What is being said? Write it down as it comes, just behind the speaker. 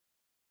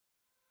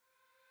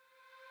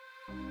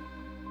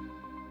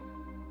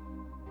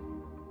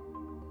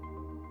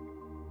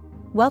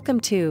Welcome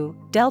to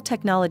Dell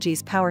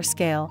Technologies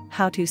PowerScale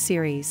How-To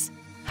Series.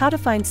 How to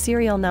find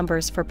serial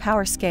numbers for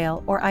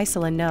PowerScale or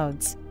Isilon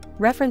nodes.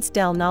 Reference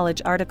Dell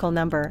Knowledge article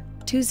number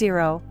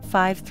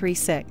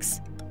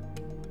 20536.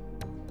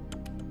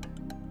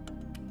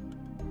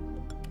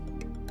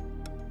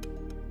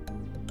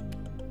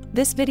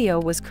 This video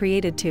was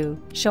created to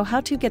show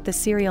how to get the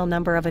serial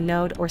number of a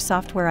node or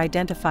software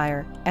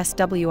identifier,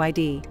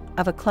 SWID,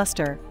 of a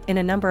cluster, in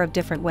a number of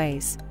different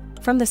ways.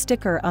 From the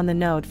sticker on the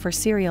node for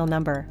serial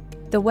number,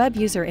 the web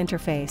user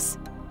interface,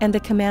 and the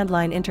command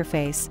line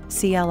interface,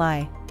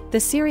 CLI. The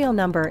serial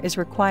number is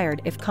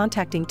required if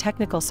contacting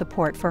technical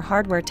support for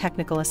hardware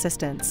technical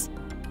assistance.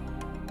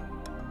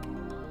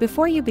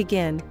 Before you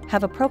begin,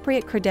 have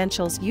appropriate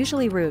credentials,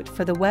 usually root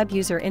for the web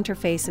user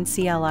interface and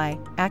CLI,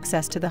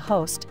 access to the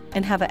host,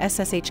 and have a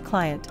SSH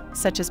client,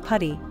 such as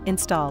PuTTY,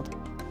 installed.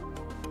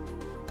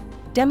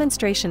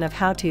 Demonstration of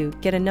how to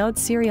get a node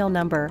serial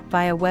number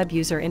via web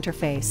user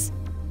interface.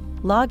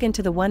 Log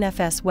into the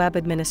OneFS Web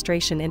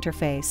Administration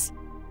interface.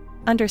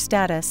 Under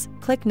Status,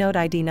 click Node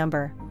ID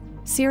number.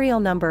 Serial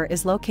number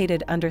is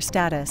located under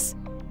Status.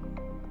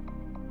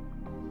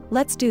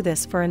 Let's do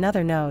this for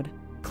another node.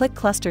 Click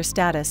Cluster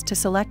Status to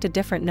select a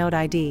different node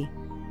ID.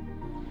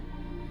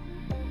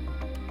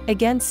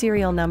 Again,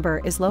 serial number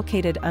is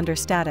located under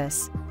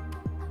Status.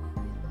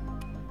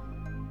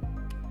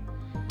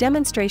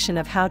 Demonstration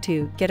of how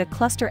to get a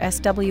cluster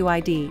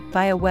SWID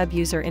via web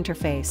user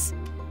interface.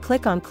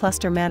 Click on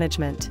Cluster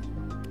Management.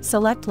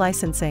 Select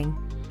Licensing.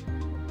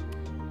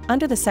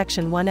 Under the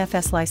section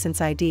OneFS License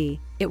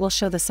ID, it will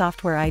show the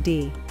software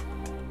ID.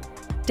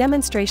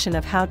 Demonstration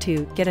of how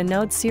to get a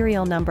node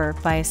serial number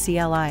via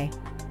CLI.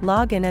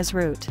 Log in as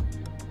root.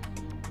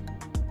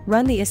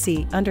 Run the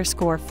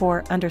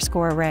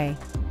ISI_for_array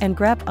and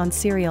grep on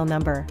serial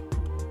number.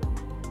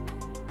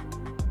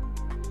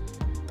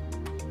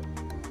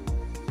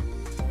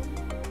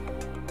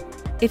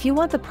 If you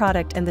want the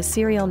product and the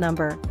serial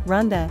number,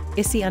 run the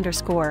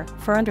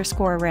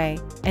ISI_for_array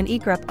and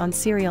egrep on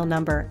serial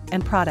number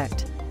and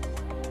product.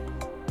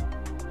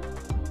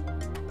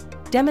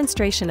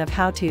 Demonstration of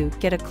how to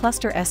get a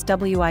cluster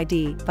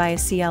SWID via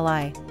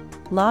CLI.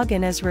 Log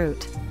in as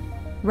root.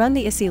 Run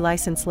the ISI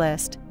license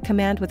list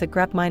command with a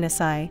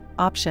grep-i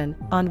option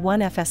on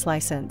OneFS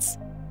license.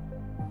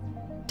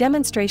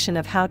 Demonstration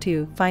of how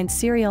to find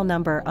serial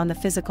number on the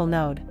physical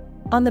node.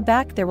 On the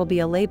back there will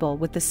be a label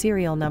with the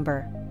serial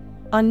number.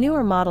 On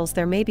newer models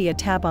there may be a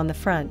tab on the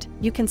front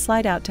you can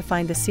slide out to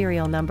find the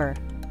serial number.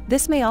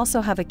 This may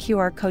also have a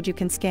QR code you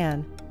can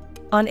scan.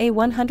 On a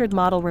 100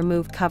 model,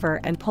 remove cover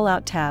and pull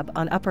out tab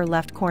on upper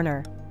left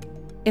corner.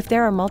 If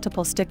there are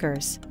multiple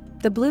stickers,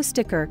 the blue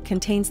sticker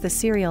contains the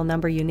serial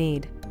number you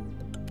need.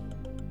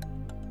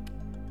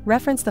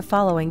 Reference the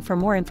following for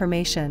more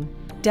information.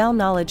 Dell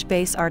Knowledge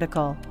Base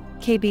article,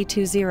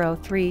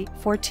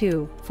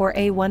 KB20342 for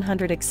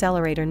A100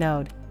 accelerator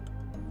node.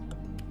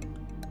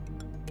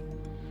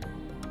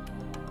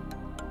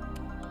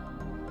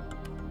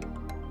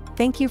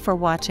 Thank you for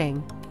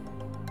watching.